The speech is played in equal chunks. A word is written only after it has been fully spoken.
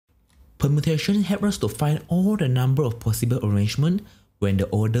Permutation helps us to find all the number of possible arrangements when the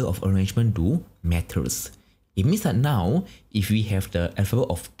order of arrangement do matters. It means that now, if we have the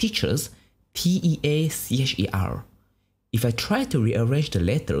alphabet of teachers, T-E-A-C-H-E-R, if I try to rearrange the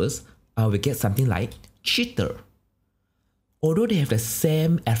letters, I will get something like cheater. Although they have the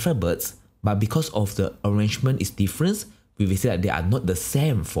same alphabets, but because of the arrangement is different, we will say that they are not the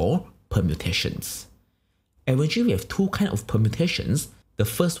same for permutations. Eventually, we have two kinds of permutations. The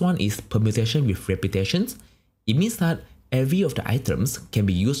first one is permutation with repetitions. It means that every of the items can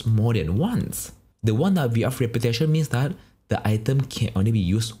be used more than once. The one that we have repetition means that the item can only be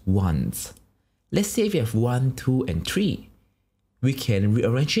used once. Let's say we have 1, 2, and 3. We can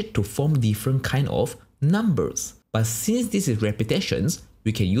rearrange it to form different kind of numbers. But since this is repetitions,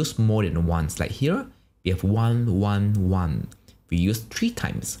 we can use more than once. Like here, we have 1, 1, 1. We use 3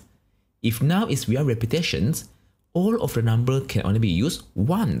 times. If now is real repetitions, all of the number can only be used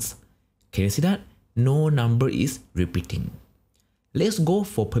once. Can you see that? No number is repeating. Let's go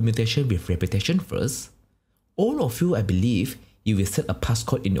for permutation with repetition first. All of you, I believe, you will set a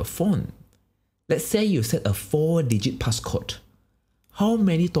passcode in your phone. Let's say you set a 4-digit passcode. How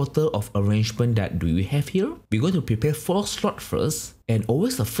many total of arrangement that do we have here? We're going to prepare 4 slots first, and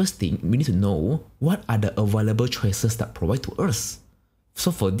always the first thing we need to know what are the available choices that provide to us.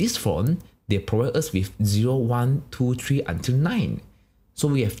 So for this phone, they provide us with 0, 1, 2, 3 until 9. So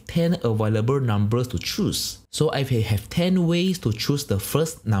we have 10 available numbers to choose. So I have 10 ways to choose the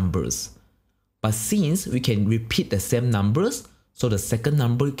first numbers. But since we can repeat the same numbers, so the second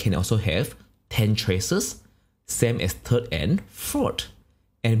number can also have 10 choices, same as third and fourth.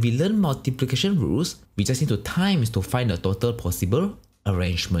 And we learn multiplication rules, we just need to times to find the total possible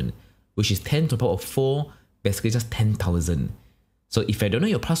arrangement, which is 10 to the power of 4, basically just 10,000. So if I don't know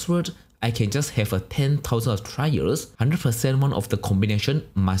your password, I can just have a 10,000 of trials, 100% one of the combination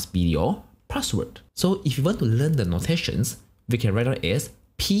must be your password. So if you want to learn the notations, we can write out as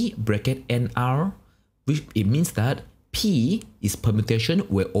P bracket NR, which it means that P is permutation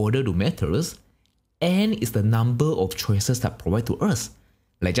where order do matters, N is the number of choices that provide to us.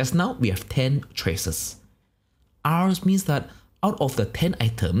 Like just now, we have 10 choices. R means that out of the 10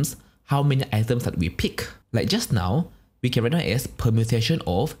 items, how many items that we pick. Like just now, we can write out as permutation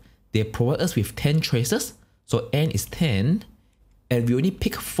of they provide us with 10 choices, so N is 10, and we only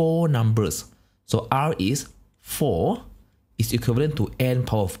pick 4 numbers. So R is 4 is equivalent to N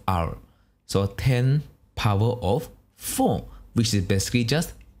power of R. So 10 power of 4, which is basically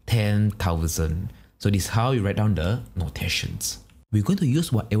just 10,000. So this is how you write down the notations. We're going to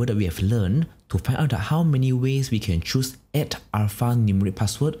use whatever that we have learned to find out how many ways we can choose add alphanumeric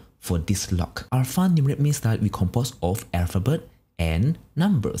password for this lock. Alphanumeric means that we compose of alphabet and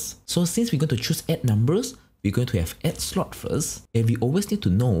numbers. So since we're going to choose add numbers, we're going to have add slot first, and we always need to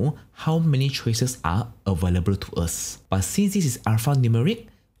know how many choices are available to us. But since this is alphanumeric,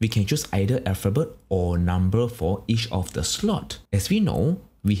 we can choose either alphabet or number for each of the slot. As we know,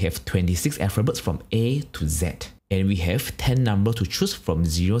 we have 26 alphabets from A to Z, and we have 10 numbers to choose from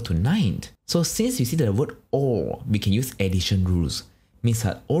 0 to 9. So since you see the word or, we can use addition rules. Means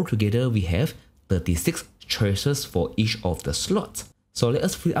that altogether we have 36 choices for each of the slots. So let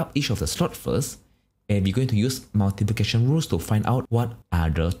us fill up each of the slots first, and we're going to use multiplication rules to find out what are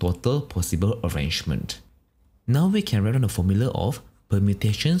the total possible arrangement. Now we can write down the formula of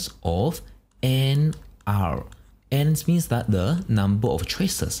permutations of NR. N means that the number of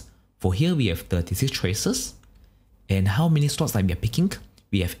choices. For here we have 36 choices, and how many slots that we are picking?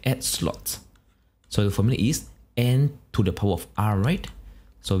 We have add slots. So the formula is N to the power of R, right?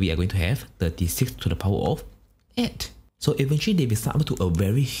 So we are going to have 36 to the power of 8. So eventually they will sum up to a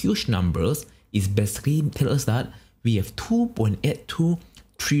very huge numbers. It's basically tell us that we have 2.82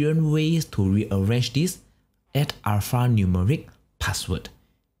 trillion ways to rearrange this add alphanumeric password.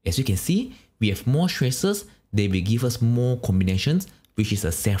 As you can see, we have more choices, they will give us more combinations, which is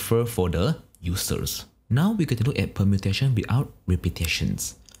safer for the users. Now we're going to look at permutation without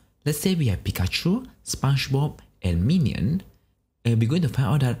repetitions. Let's say we have Pikachu, SpongeBob, and Minion, and we're going to find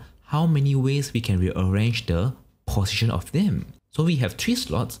out that how many ways we can rearrange the position of them. So we have 3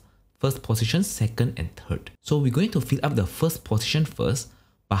 slots, first position, second, and third. So we're going to fill up the first position first,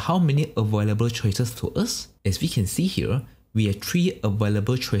 but how many available choices to us? As we can see here, we have 3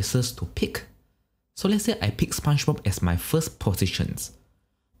 available choices to pick. So let's say I pick SpongeBob as my first positions.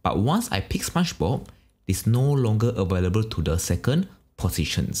 But once I pick SpongeBob, it's no longer available to the second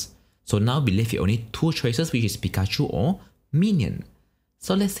positions. So now we left with only 2 choices, which is Pikachu or Minion.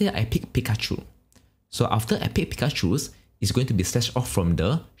 So let's say I pick Pikachu. So after I pick Pikachu's, it's going to be slashed off from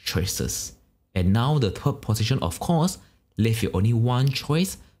the choices. And now the third position, of course, left with only 1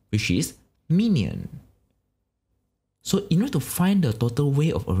 choice, which is median. So in order to find the total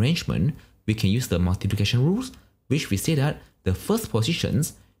way of arrangement, we can use the multiplication rules, which we say that the first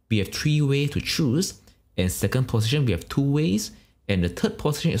positions, we have 3 ways to choose, and second position, we have 2 ways, and the third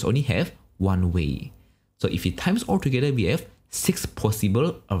position is only have 1 way. So if we times all together, we have 6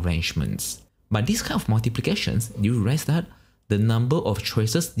 possible arrangements. But these kind of multiplications, you realize that the number of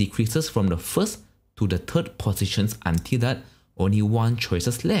choices decreases from the first to the third positions until that only 1 choice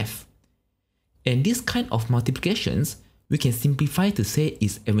is left. And this kind of multiplications, we can simplify to say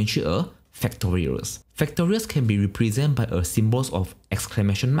is eventually a factorials. Factorials can be represented by a symbols of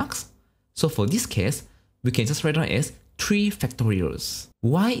exclamation marks. So for this case, we can just write down as 3 factorials.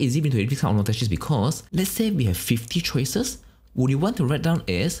 Why is it into this kind of notations? Because let's say we have 50 choices. Would you want to write down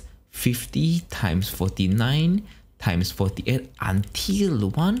as 50 times 49 times 48 until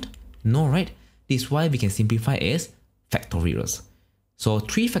 1? No, right? This is why we can simplify as factorials. So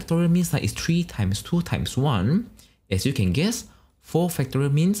 3 factorial means that it's 3 times 2 times 1. As you can guess, 4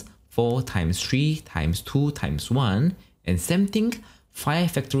 factorial means 4 times 3 times 2 times 1. And same thing,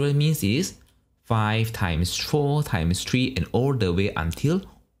 5 factorial means is 5 times 4 times 3 and all the way until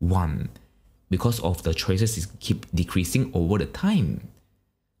 1. Because of the choices is keep decreasing over the time.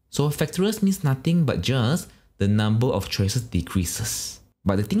 So factorials means nothing but just the number of choices decreases.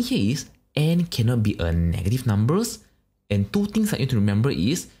 But the thing here is, n cannot be a negative numbers. And 2 things I need to remember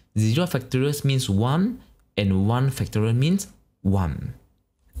is 0 factorials means 1 and 1 factorial means 1.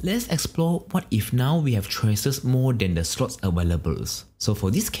 Let's explore what if now we have choices more than the slots available. So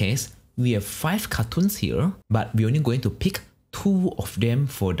for this case, we have 5 cartoons here, but we're only going to pick 2 of them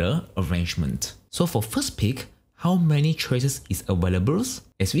for the arrangement. So for first pick, how many choices is available?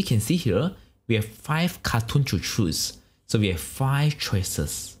 As we can see here, we have 5 cartoons to choose. So we have 5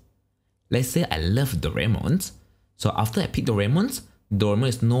 choices. Let's say I love Doraemon. So after I pick Doraemon, Doraemon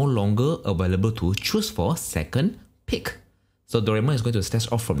is no longer available to choose for second pick. So Doraemon is going to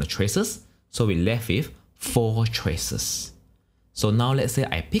stash off from the choices. So we're left with 4 choices. So now let's say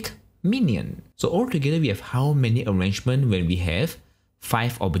I pick Minion. So altogether we have how many arrangements when we have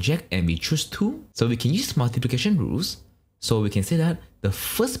 5 objects and we choose 2? So we can use multiplication rules. So we can say that the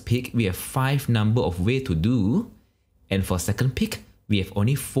first pick we have 5 number of ways to do, and for second pick we have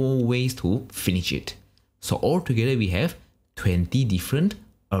only 4 ways to finish it. So altogether we have 20 different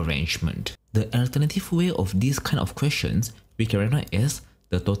arrangements. The alternative way of these kind of questions we can write down as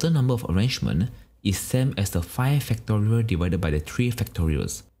the total number of arrangements is same as the 5 factorial divided by the 3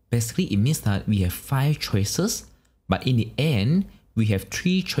 factorials. Basically it means that we have 5 choices, but in the end we have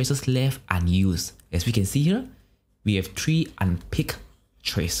 3 choices left unused. As we can see here, we have 3 unpicked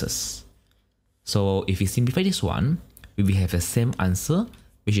choices. So if we simplify this one, we will have the same answer,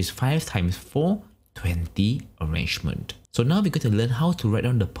 which is 5 times 4, 20 arrangement. So now we're going to learn how to write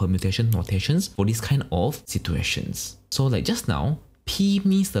down the permutation notations for this kind of situations. So like just now, P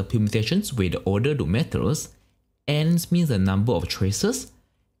means the permutations where the order do matters, N means the number of choices,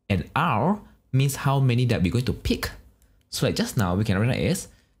 and R means how many that we're going to pick. So like just now, we can write it as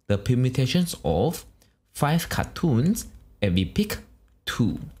the permutations of 5 cartoons and we pick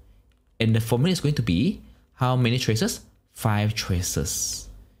 2. And the formula is going to be how many choices? 5 choices.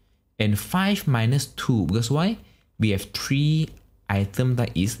 And 5 minus 2, because why? We have 3 items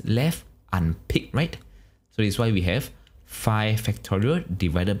that is left unpicked, right? So this is why we have 5 factorial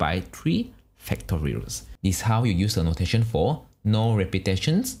divided by 3 factorials. This is how you use the notation for no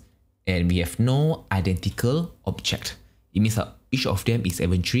repetitions and we have no identical object. It means that each of them is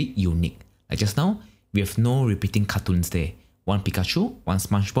eventually unique. Like just now, we have no repeating cartoons there. 1 Pikachu, 1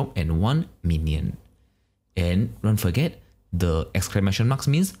 SpongeBob, and 1 Minion. And don't forget, the exclamation marks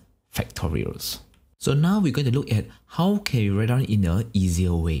means factorials. So now we're going to look at how can we write down in an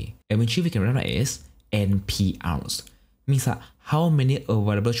easier way. Eventually we can write down as NPRs. Means that how many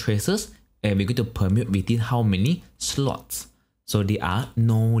available choices and we're going to permute within how many slots. So there are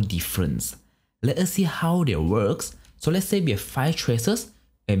no difference. Let us see how they works. So let's say we have 5 choices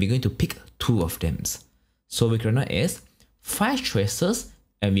and we're going to pick 2 of them. So we can write as 5 choices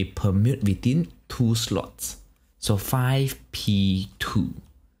and we permute within 2 slots. So 5P2.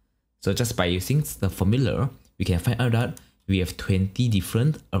 So just by using the formula, we can find out that we have 20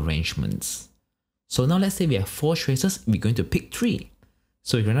 different arrangements. So now let's say we have 4 choices, we're going to pick 3.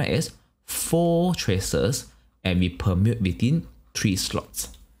 So we can write as 4 choices and we permute within 3 slots.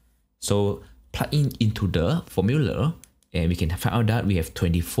 So plug into the formula and we can find out that we have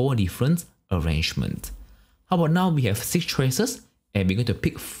 24 different arrangements. How about now we have 6 choices and we're going to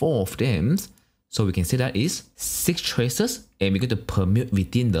pick 4 of them. So we can say that is 6 choices and we're going to permute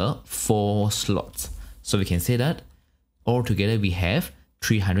within the 4 slots. So we can say that altogether we have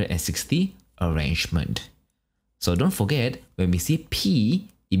 360 arrangement. So don't forget, when we see P,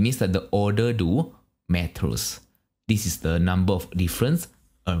 it means that the order do matters. This is the number of difference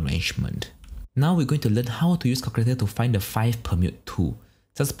arrangement. Now we're going to learn how to use calculator to find the 5 permute 2.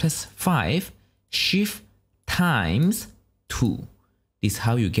 Just press 5, shift times 2. This is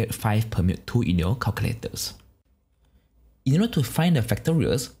how you get 5 permute 2 in your calculators. In order to find the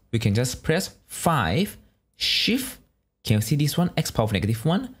factorials, we can just press 5, shift. Can you see this one, x power of negative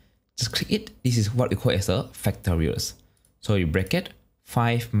 1? Just click it. This is what we call as a factorials. So you bracket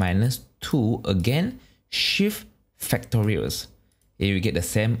 5 minus 2 again, shift factorials. And you get the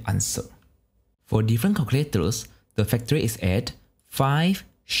same answer. For different calculators, the factorial is at 5,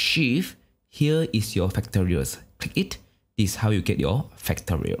 shift. Here is your factorials. Click it. This is how you get your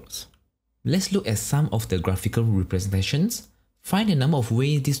factorials. Let's look at some of the graphical representations. Find the number of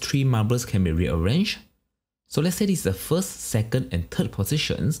ways these 3 marbles can be rearranged. So let's say this is the first, second, and third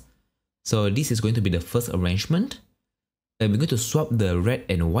positions. So this is going to be the first arrangement. And we're going to swap the red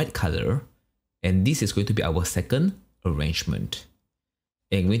and white color. And this is going to be our second arrangement.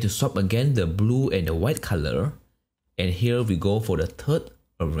 And we're going to swap again the blue and the white color. And here we go for the third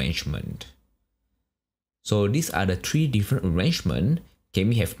arrangement. So these are the 3 different arrangements. Can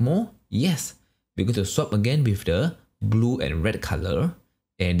we have more? Yes. We're going to swap again with the blue and red color.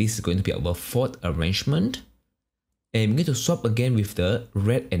 And this is going to be our fourth arrangement. And we're going to swap again with the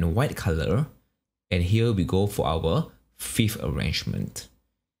red and white color. And here we go for our fifth arrangement.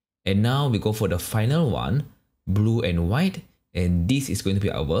 And now we go for the final one, blue and white. And this is going to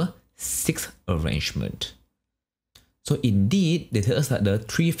be our sixth arrangement. So indeed, they tell us that the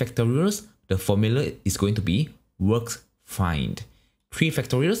 3 factorials, the formula is going to be works find. 3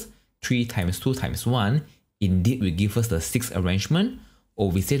 factorials, 3 times 2 times 1, indeed will give us the 6th arrangement.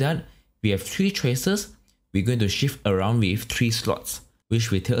 Or we say that we have 3 traces, we're going to shift around with 3 slots, which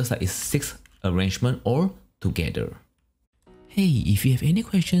will tell us that it's 6th arrangement all together. Hey, if you have any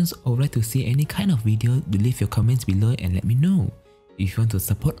questions or would like to see any kind of video, do leave your comments below and let me know. If you want to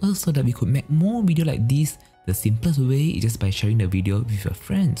support us so that we could make more videos like this, the simplest way is just by sharing the video with your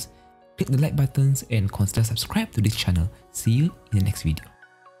friends. Click the like buttons and consider subscribe to this channel. See you in the next video.